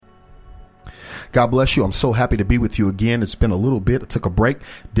God bless you. I'm so happy to be with you again. It's been a little bit. I took a break,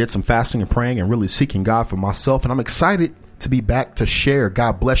 did some fasting and praying and really seeking God for myself. And I'm excited to be back to share.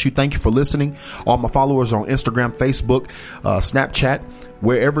 God bless you. Thank you for listening. All my followers on Instagram, Facebook, Snapchat,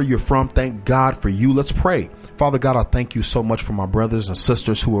 wherever you're from. Thank God for you. Let's pray. Father God, I thank you so much for my brothers and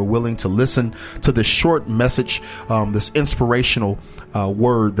sisters who are willing to listen to this short message, this inspirational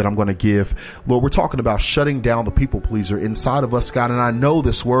word that I'm going to give. Lord, we're talking about shutting down the people pleaser inside of us, God, and I know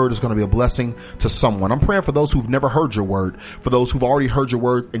this word is going to be a blessing to someone. I'm praying for those who've never heard your word, for those who've already heard your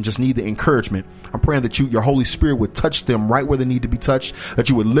word and just need the encouragement. I'm praying that your Holy Spirit would touch them right where they need to be touched, that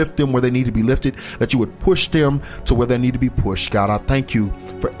you would lift them where they need to be lifted, that you would push them to where they need to be pushed. God, I thank you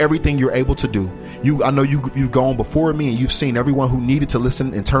for everything you're able to do. I know you've gone before me and you've seen everyone who needed to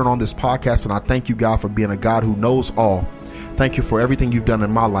listen and turn on this podcast. And I thank you, God, for being a God who knows all. Thank you for everything you've done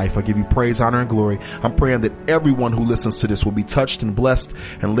in my life. I give you praise, honor, and glory. I'm praying that everyone who listens to this will be touched and blessed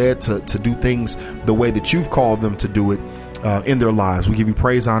and led to do things the way that you've called them to do it in their lives. We give you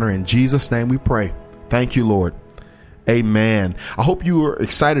praise, honor. In Jesus' name we pray. Thank you, Lord. Amen. I hope you are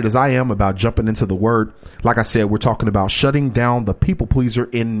excited as I am about jumping into the word. Like I said, we're talking about shutting down the people pleaser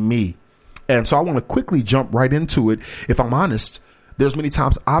in me. And so I want to quickly jump right into it. If I'm honest, there's many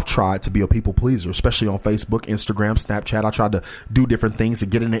times I've tried to be a people pleaser, especially on Facebook, Instagram, Snapchat. I tried to do different things to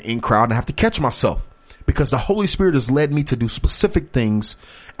get in the in crowd, and I have to catch myself because the Holy Spirit has led me to do specific things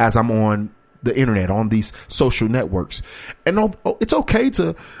as I'm on the internet, on these social networks. And it's okay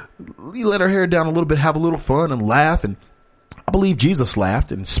to let our hair down a little bit, have a little fun and laugh. And I believe Jesus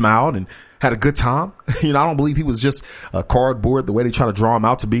laughed and smiled and had a good time. I don't believe he was just a cardboard the way they try to draw him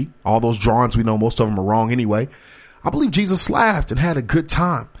out to be. All those drawings, we know most of them are wrong anyway. I believe Jesus laughed and had a good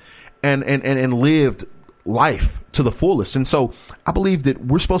time and lived life to the fullest. And so I believe that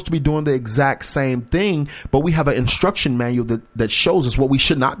we're supposed to be doing the exact same thing, but we have an instruction manual that shows us what we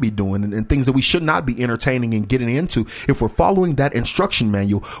should not be doing and things that we should not be entertaining and getting into. If we're following that instruction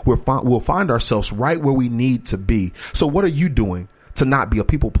manual, we'll find ourselves right where we need to be. So what are you doing to not be a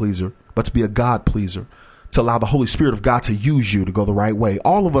people pleaser, but to be a God pleaser, to allow the Holy Spirit of God to use you to go the right way?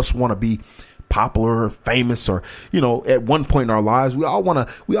 All of us want to be popular or famous, or at one point in our lives we all want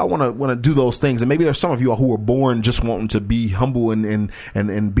to do those things. And maybe there's some of you who were born just wanting to be humble and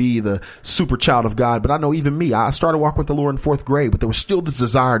be the super child of God. But I know even me, I started walking with the Lord in 4th grade, but there was still this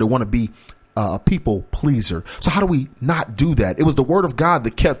desire to want to be a people pleaser. So how do we not do that? It was the word of God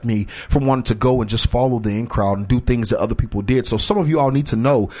that kept me from wanting to go and just follow the in crowd and do things that other people did. So some of you all need to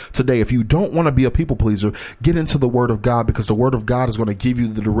know today, if you don't want to be a people pleaser, get into the word of God, because the word of God is going to give you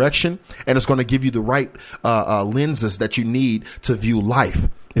the direction and it's going to give you the right lenses that you need to view life.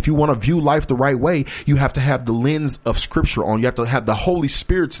 If you want to view life the right way, you have to have the lens of scripture on. You have to have the Holy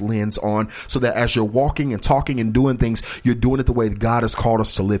Spirit's lens on, so that as you're walking and talking and doing things, you're doing it the way that God has called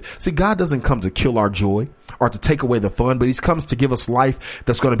us to live. See, God doesn't come to kill our joy or to take away the fun, but he comes to give us life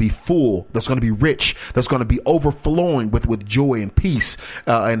that's going to be full, that's going to be rich, that's going to be overflowing with joy and peace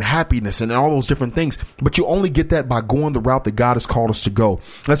and happiness and all those different things. But you only get that by going the route that God has called us to go.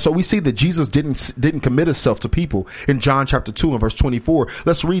 And so we see that Jesus didn't commit himself to people in John chapter 2 and verse 24.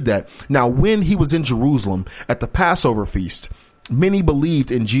 Let's read that. Now, when he was in Jerusalem at the Passover feast, many believed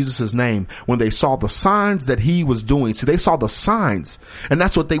in Jesus' name when they saw the signs that he was doing. See, they saw the signs, and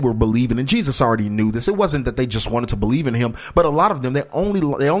that's what they were believing. And Jesus already knew this. It wasn't that they just wanted to believe in him, but a lot of them, they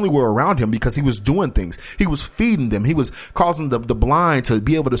only were around him because he was doing things. He was feeding them. He was causing the blind to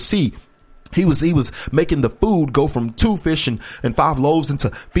be able to see. He was making the food go from 2 fish and 5 loaves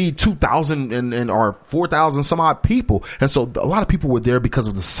into feed 2,000 or 4,000 some odd people. And so a lot of people were there because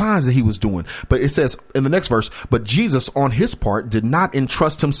of the signs that he was doing. But it says in the next verse, but Jesus on his part did not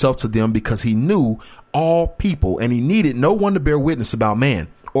entrust himself to them, because he knew all people and he needed no one to bear witness about man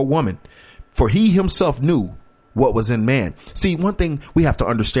or woman, for he himself knew what was in man. See, one thing we have to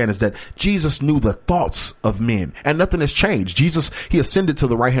understand is that Jesus knew the thoughts of men, and nothing has changed. Jesus, he ascended to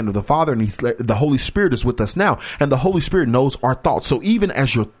the right hand of the Father, and the Holy Spirit is with us now, and the Holy Spirit knows our thoughts. So even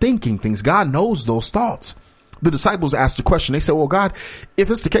as you're thinking things, God knows those thoughts. The disciples asked the question. They said, well, God,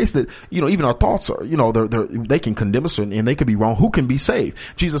 if it's the case that, even our thoughts are, they can condemn us and they could be wrong, who can be saved?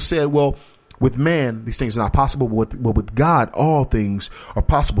 Jesus said, well, with man, these things are not possible, but with God, all things are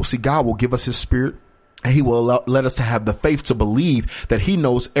possible. See, God will give us his spirit. And he will let us to have the faith to believe that he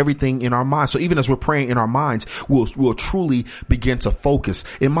knows everything in our minds. So even as we're praying in our minds, we'll truly begin to focus.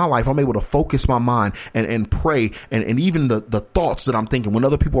 In my life, I'm able to focus my mind and pray. And even the thoughts that I'm thinking when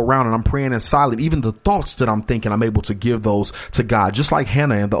other people are around and I'm praying in silence, even the thoughts that I'm thinking, I'm able to give those to God. Just like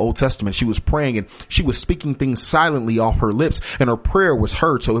Hannah in the Old Testament, she was praying and she was speaking things silently off her lips and her prayer was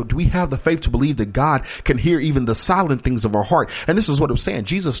heard. So do we have the faith to believe that God can hear even the silent things of our heart? And this is what I'm saying.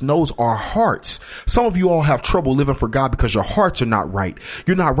 Jesus knows our hearts. Some of you all have trouble living for God because your hearts are not right.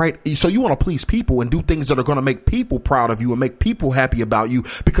 You're not right. So you want to please people and do things that are going to make people proud of you and make people happy about you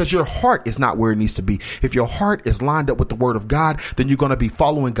because your heart is not where it needs to be. If your heart is lined up with the word of God, then you're going to be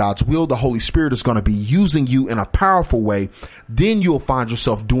following God's will. The Holy Spirit is going to be using you in a powerful way. Then you'll find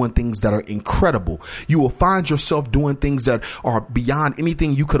yourself doing things that are incredible. You will find yourself doing things that are beyond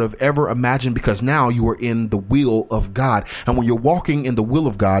anything you could have ever imagined because now you are in the will of God. And when you're walking in the will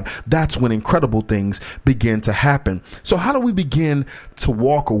of God, that's when incredible things begin to happen. So how do we begin to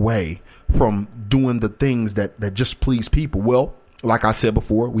walk away from doing the things that just please people? Well, like I said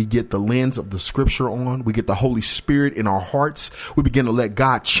before, we get the lens of the scripture on. We get the Holy Spirit in our hearts. We begin to let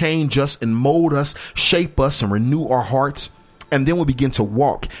God change us and mold us, shape us and renew our hearts. And then we begin to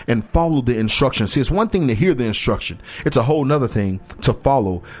walk and follow the instructions. See, it's one thing to hear the instruction. It's a whole nother thing to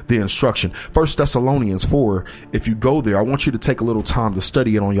follow the instruction. 1 Thessalonians 4, if you go there, I want you to take a little time to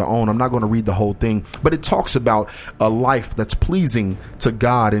study it on your own. I'm not going to read the whole thing, but it talks about a life that's pleasing to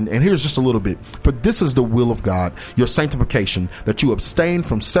God. And here's just a little bit. For this is the will of God, your sanctification, that you abstain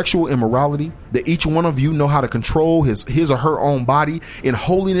from sexual immorality, that each one of you know how to control his or her own body in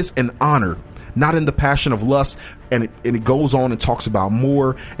holiness and honor, not in the passion of lust. And it goes on and talks about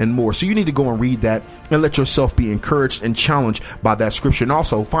more and more. So you need to go and read that and let yourself be encouraged and challenged by that scripture. And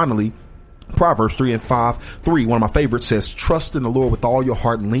also, finally, Proverbs 3:5, one of my favorites, says, trust in the Lord with all your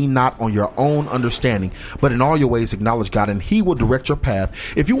heart and lean not on your own understanding, but in all your ways acknowledge God and he will direct your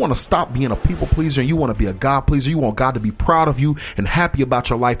path. If you want to stop being a people pleaser and you want to be a God pleaser, you want God to be proud of you and happy about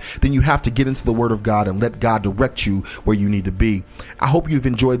your life, then you have to get into the word of God and let God direct you where you need to be. I hope you've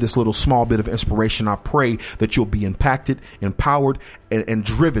enjoyed this little small bit of inspiration. I pray that you'll be impacted, empowered, and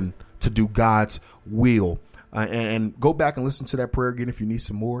driven to do God's will. And go back and listen to that prayer again if you need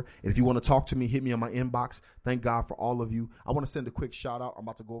some more. And if you want to talk to me, hit me on my inbox. Thank God for all of you. I want to send a quick shout out. I'm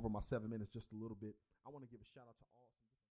about to go over my 7 minutes just a little bit. I want to give a shout out to all.